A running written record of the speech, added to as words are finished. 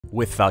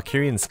With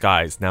Valkyrian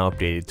Skies now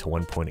updated to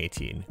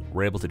 1.18,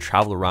 we're able to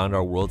travel around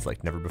our worlds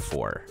like never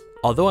before.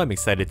 Although I'm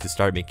excited to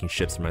start making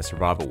ships in my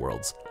survival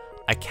worlds,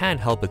 I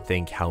can't help but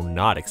think how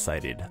not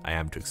excited I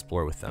am to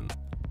explore with them.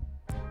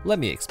 Let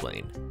me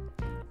explain.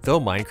 Though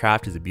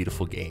Minecraft is a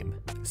beautiful game,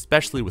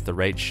 especially with the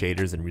right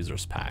shaders and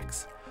resource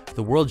packs,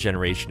 the world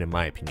generation in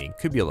my opinion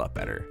could be a lot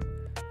better.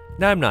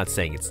 Now I'm not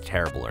saying it's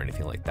terrible or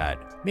anything like that,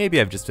 maybe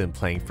I've just been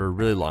playing for a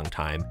really long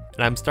time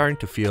and I'm starting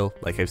to feel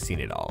like I've seen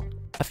it all.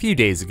 A few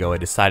days ago I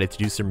decided to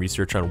do some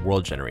research on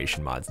world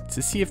generation mods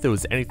to see if there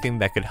was anything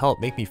that could help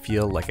make me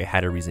feel like I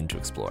had a reason to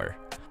explore.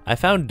 I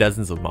found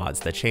dozens of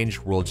mods that changed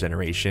world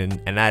generation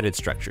and added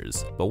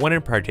structures, but one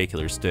in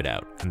particular stood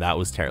out, and that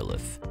was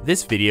Terralith.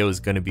 This video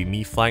is going to be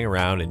me flying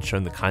around and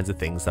showing the kinds of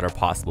things that are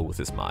possible with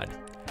this mod.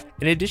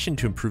 In addition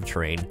to improved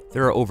terrain,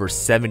 there are over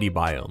 70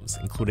 biomes,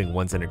 including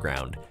ones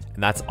underground,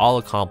 and that's all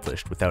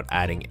accomplished without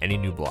adding any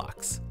new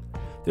blocks.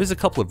 There's a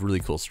couple of really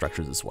cool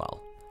structures as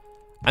well.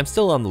 I'm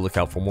still on the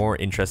lookout for more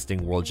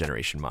interesting world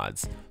generation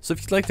mods, so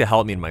if you'd like to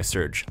help me in my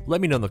search,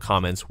 let me know in the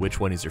comments which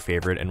one is your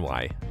favorite and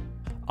why.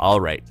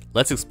 Alright,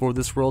 let's explore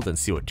this world and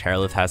see what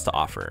Terralith has to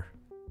offer.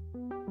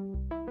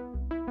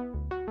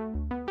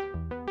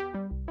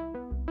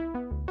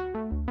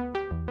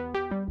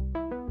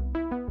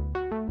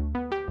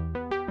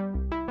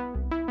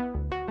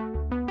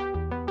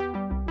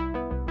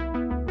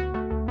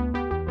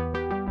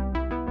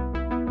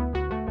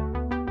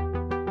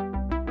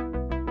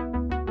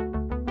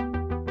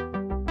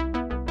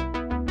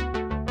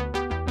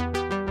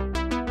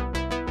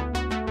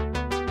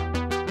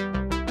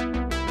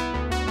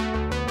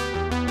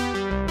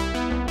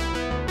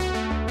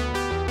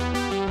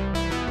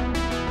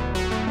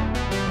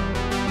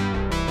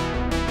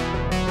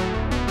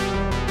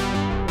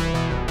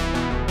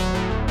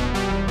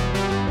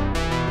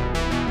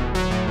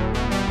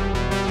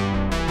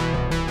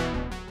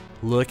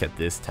 Look at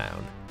this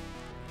town.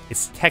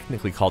 It's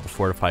technically called a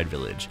fortified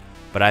village,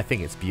 but I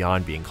think it's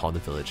beyond being called a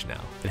village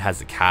now. It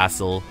has a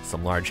castle,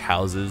 some large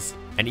houses,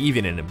 and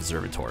even an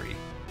observatory.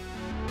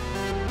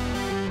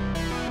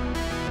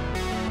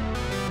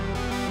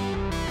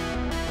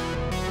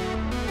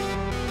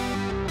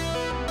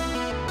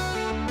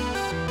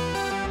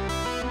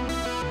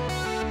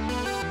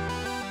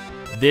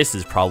 This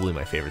is probably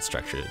my favorite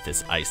structure,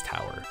 this ice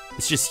tower.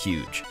 It's just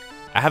huge.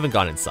 I haven't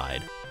gone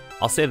inside.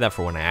 I'll save that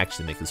for when I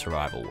actually make a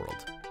survival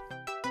world.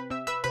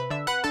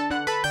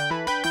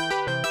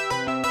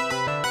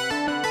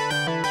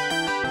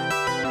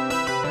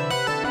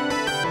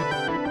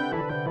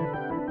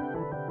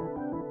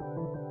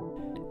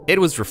 It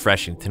was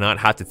refreshing to not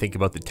have to think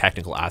about the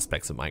technical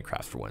aspects of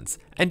Minecraft for once,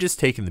 and just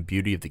take in the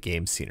beauty of the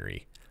game's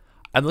scenery.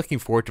 I'm looking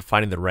forward to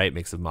finding the right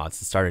mix of mods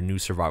to start a new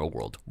survival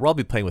world, where I'll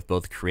be playing with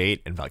both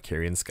Create and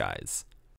Valkyrian Skies.